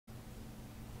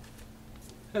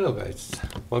Hello guys,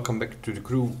 welcome back to the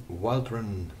crew Wild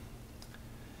Run.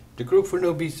 The crew for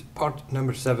newbies, part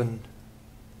number 7.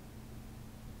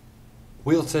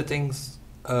 Wheel settings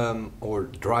or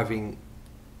driving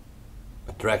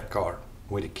a drag car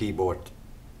with a keyboard.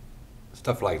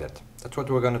 Stuff like that. That's what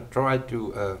we're gonna try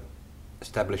to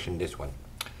establish in this one.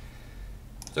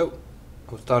 So,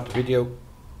 I'll start the video.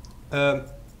 We're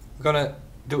gonna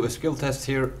do a skill test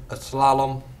here, a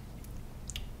slalom.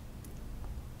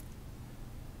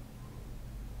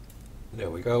 There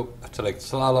we go. I select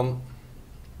slalom.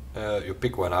 You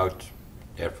pick one out.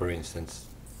 There, for instance.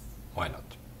 Why not?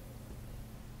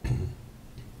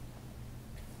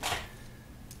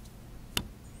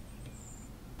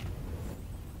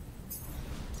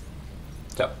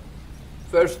 So,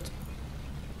 first,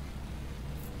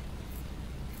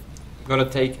 I'm gonna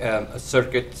take a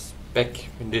circuit spec.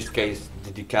 In this case,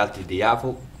 the Ducati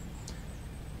Diavo,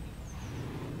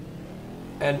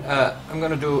 and I'm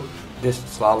gonna do this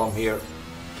slalom here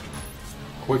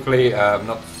quickly,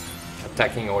 not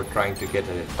attacking or trying to get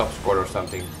a top score or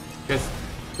something, just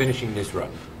finishing this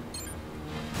run.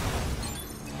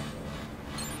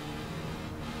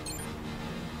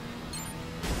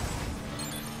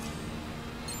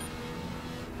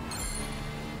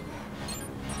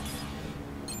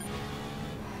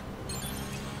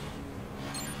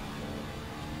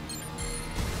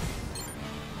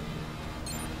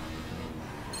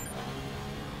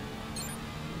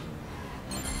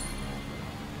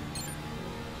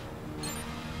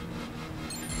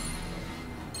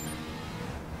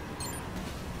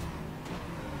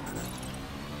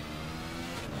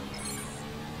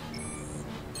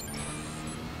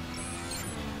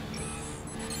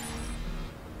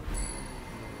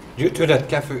 Due to that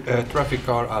traffic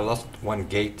car, I lost one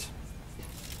gate.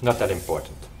 Not that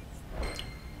important.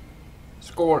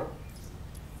 Score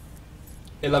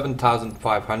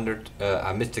 11,500.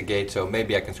 I missed a gate, so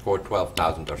maybe I can score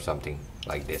 12,000 or something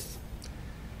like this.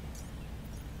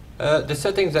 The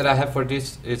settings that I have for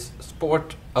this is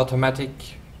sport,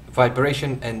 automatic,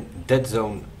 vibration and dead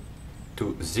zone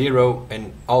to 0,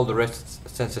 and all the rest,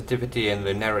 sensitivity and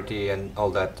linearity and all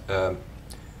that,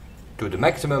 to the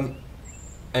maximum.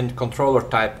 And controller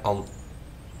type on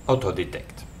auto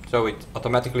detect, so it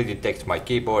automatically detects my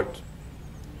keyboard.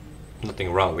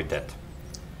 Nothing wrong with that.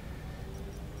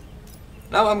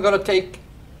 Now I'm gonna take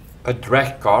a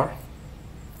drag car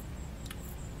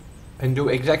and do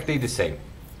exactly the same.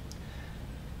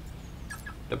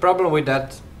 The problem with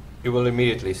that, you will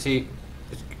immediately see,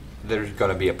 there's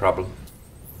gonna be a problem.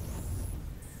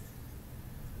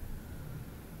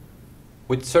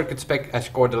 With circuit spec I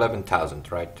scored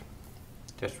 11,000, right?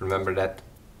 Just remember that.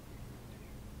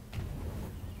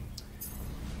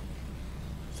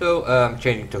 So I'm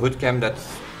changing to hood cam.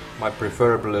 That's my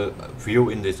preferable view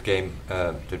in this game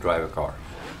to drive a car.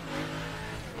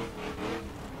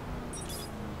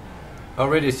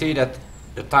 Already see that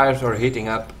the tires are heating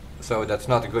up, so that's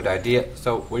not a good idea.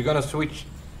 So we're gonna switch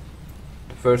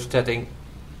the first setting,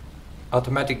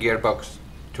 automatic gearbox,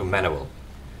 to manual.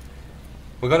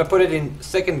 We're gonna put it in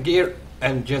second gear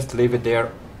and just leave it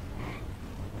there.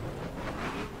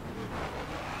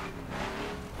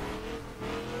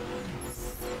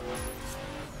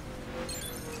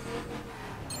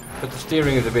 But the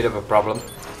steering is a bit of a problem,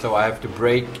 so I have to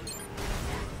brake.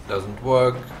 Doesn't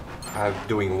work. I'm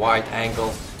doing wide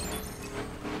angles.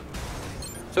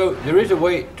 So there is a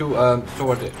way to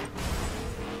sort it.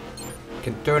 You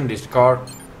can turn this car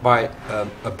by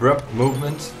abrupt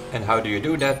movements. And how do you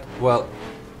do that? Well,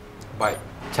 by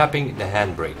tapping the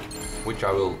handbrake, which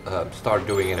I will start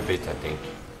doing in a bit, I think.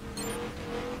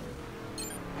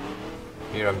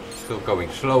 Here I'm still going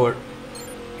slower.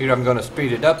 Here I'm gonna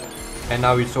speed it up. And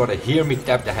now you sort of hear me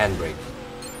tap the handbrake.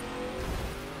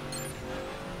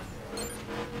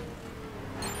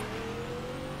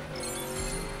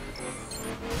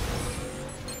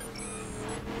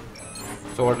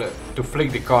 Sort of to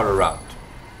flick the car around.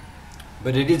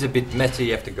 But it is a bit messy.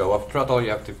 You have to go off throttle. You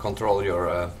have to control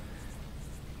your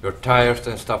tires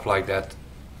and stuff like that.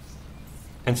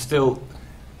 And still,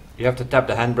 you have to tap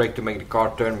the handbrake to make the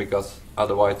car turn, because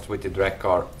otherwise, with the drag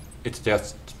car, it's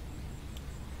just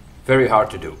very hard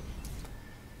to do.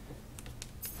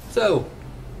 So,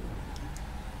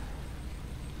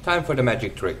 time for the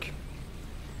magic trick.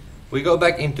 We go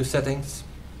back into settings.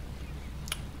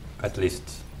 At least,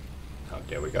 oh,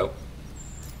 there we go.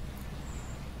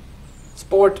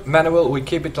 Sport, manual, we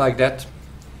keep it like that.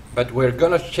 But we're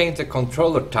gonna change the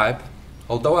controller type.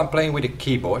 Although I'm playing with a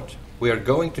keyboard, we are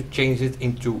going to change it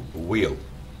into wheel,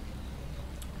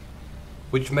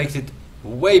 which makes it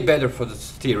way better for the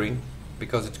steering,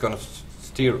 because it's gonna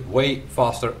steer way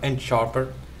faster and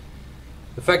sharper.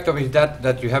 The fact of it is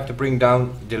that you have to bring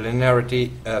down the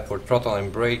linearity for throttle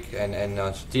and brake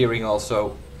and steering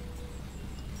also,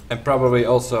 and probably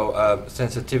also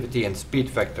sensitivity and speed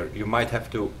factor. You might have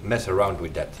to mess around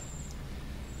with that.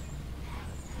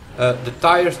 The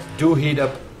tires do heat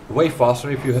up way faster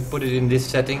if you have put it in this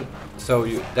setting, so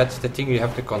that's the thing you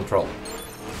have to control.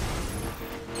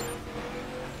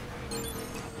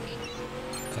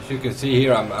 As you can see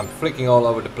here, I'm flicking all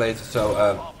over the place,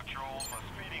 so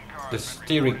the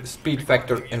steering speed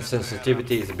factor and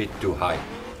sensitivity is a bit too high.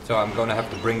 So I'm gonna have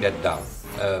to bring that down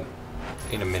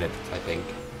in a minute, I think.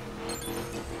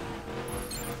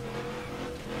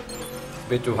 It's a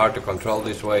bit too hard to control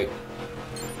this way.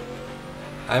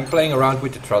 I'm playing around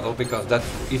with the throttle because that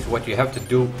is what you have to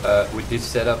do with this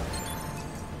setup.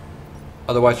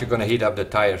 Otherwise you're gonna heat up the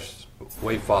tires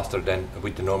way faster than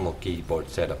with the normal keyboard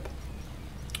setup.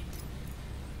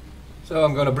 So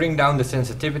I'm gonna bring down the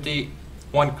sensitivity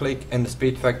 1 click and the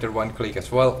speed factor 1 click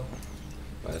as well.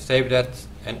 I'm gonna save that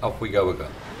and off we go again.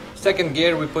 Second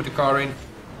gear we put the car in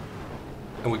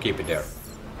and we keep it there.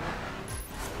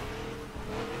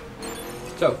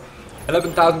 So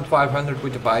 11,500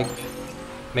 with the bike.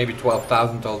 Maybe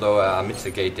 12,000, although I missed the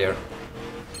gate there.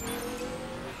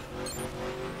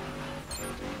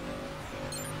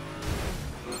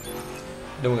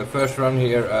 Doing a first run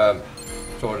here,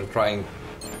 sort of trying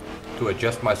to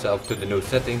adjust myself to the new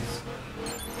settings.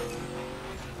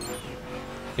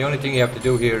 The only thing you have to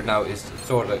do here now is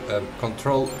sort of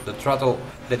control the throttle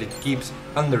that it keeps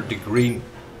under the green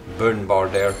burn bar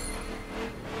there.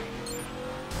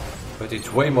 But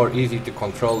it's way more easy to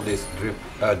control this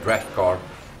Dragcar,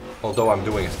 although I'm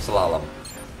doing a slalom.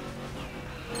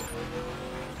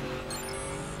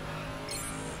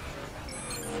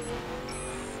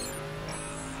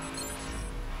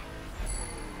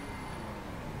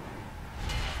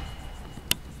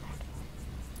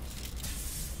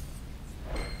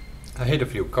 I hit a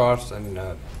few cars, and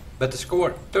but the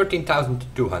score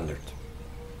 13,200.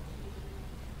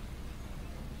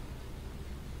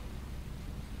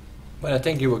 But I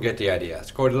think you will get the idea. I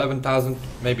scored 11,000,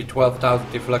 maybe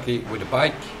 12,000 if lucky with the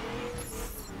bike.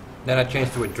 Then I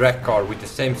changed to a Dragcar with the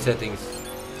same settings.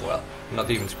 Well, not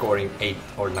even scoring 8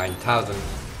 or 9,000.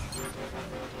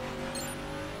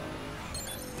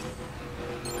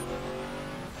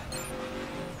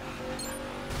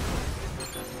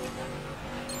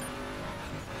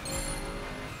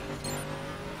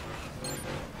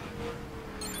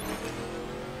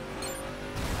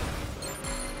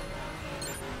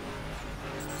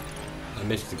 I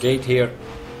missed the gate here.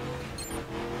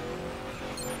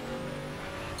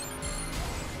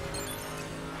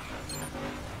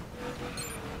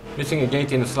 Missing a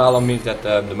gate in the slalom means that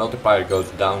the multiplier goes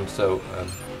down, so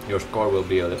your score will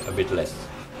be a bit less.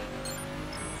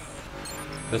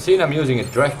 But seeing I'm using a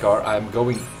Dragcar, I'm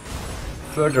going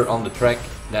further on the track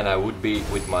than I would be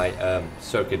with my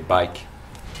circuit bike.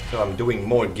 So I'm doing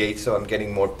more gates, so I'm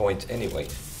getting more points anyway.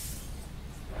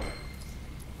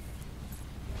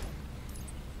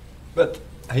 But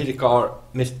I hit the car,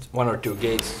 missed 1 or 2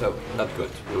 gates, so not good.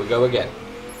 We will go again.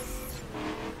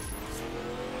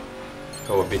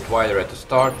 Go a bit wider at the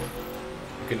start.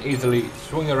 You can easily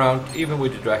swing around, even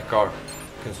with the Dragcar.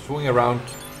 You can swing around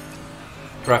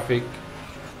traffic.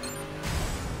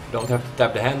 Don't have to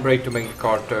tap the handbrake to make the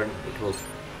car turn. It will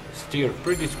steer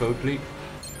pretty smoothly.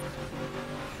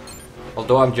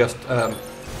 Although I'm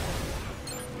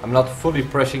not fully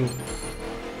pressing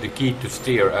the key to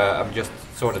steer. I'm just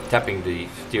sort of tapping the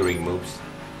steering moves.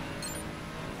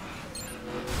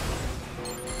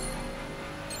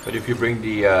 But if you bring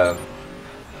the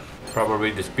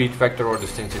probably the speed factor or the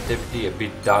sensitivity a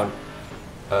bit down,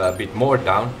 a bit more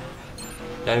down,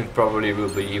 then it probably will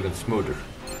be even smoother.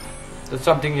 That's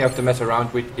something you have to mess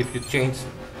around with if you change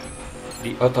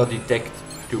the auto detect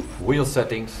to wheel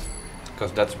settings,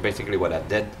 because that's basically what I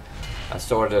did. I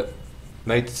sort of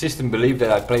made the system believe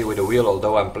that I play with a wheel,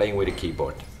 although I'm playing with a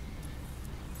keyboard.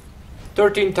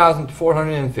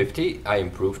 13,450, I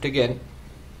improved again.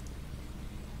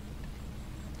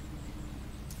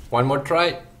 One more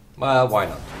try? Well, why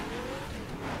not?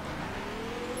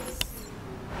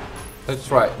 Let's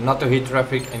try not to hit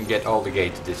traffic and get all the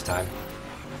gates this time.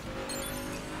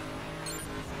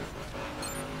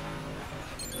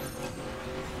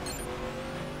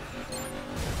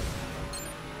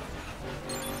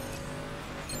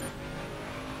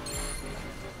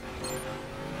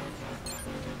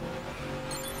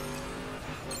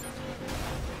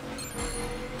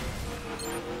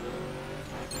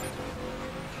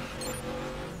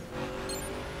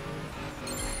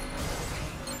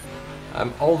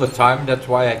 I'm all the time, that's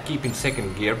why I keep in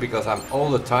second gear, because I'm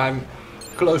all the time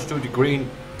close to the green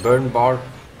burn bar.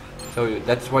 So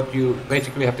that's what you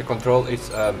basically have to control is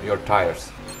your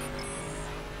tires.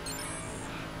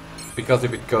 Because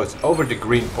if it goes over the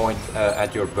green point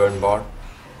at your burn bar,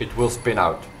 it will spin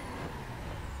out.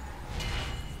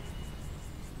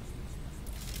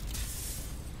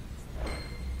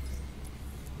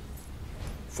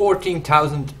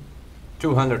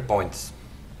 $14,200 points.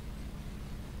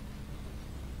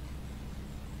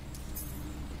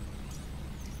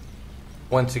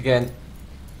 Once again,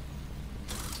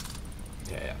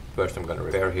 first I'm gonna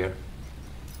repair here.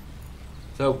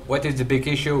 So what is the big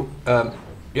issue?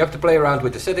 You have to play around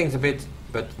with the settings a bit,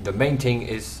 but the main thing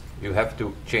is you have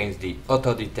to change the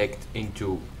auto detect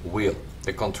into wheel,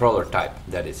 the controller type,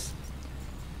 that is.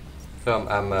 So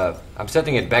I'm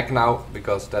setting it back now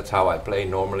because that's how I play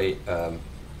normally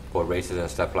for races and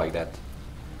stuff like that.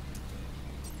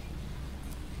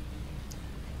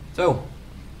 So,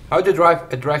 how to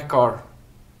drive a drag car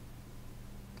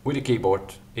with a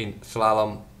keyboard in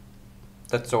slalom.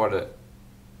 That's sort of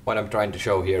what I'm trying to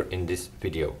show here in this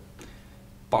video.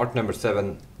 Part number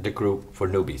 7, the crew for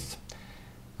newbies.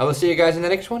 I will see you guys in the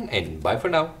next one, and bye for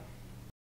now.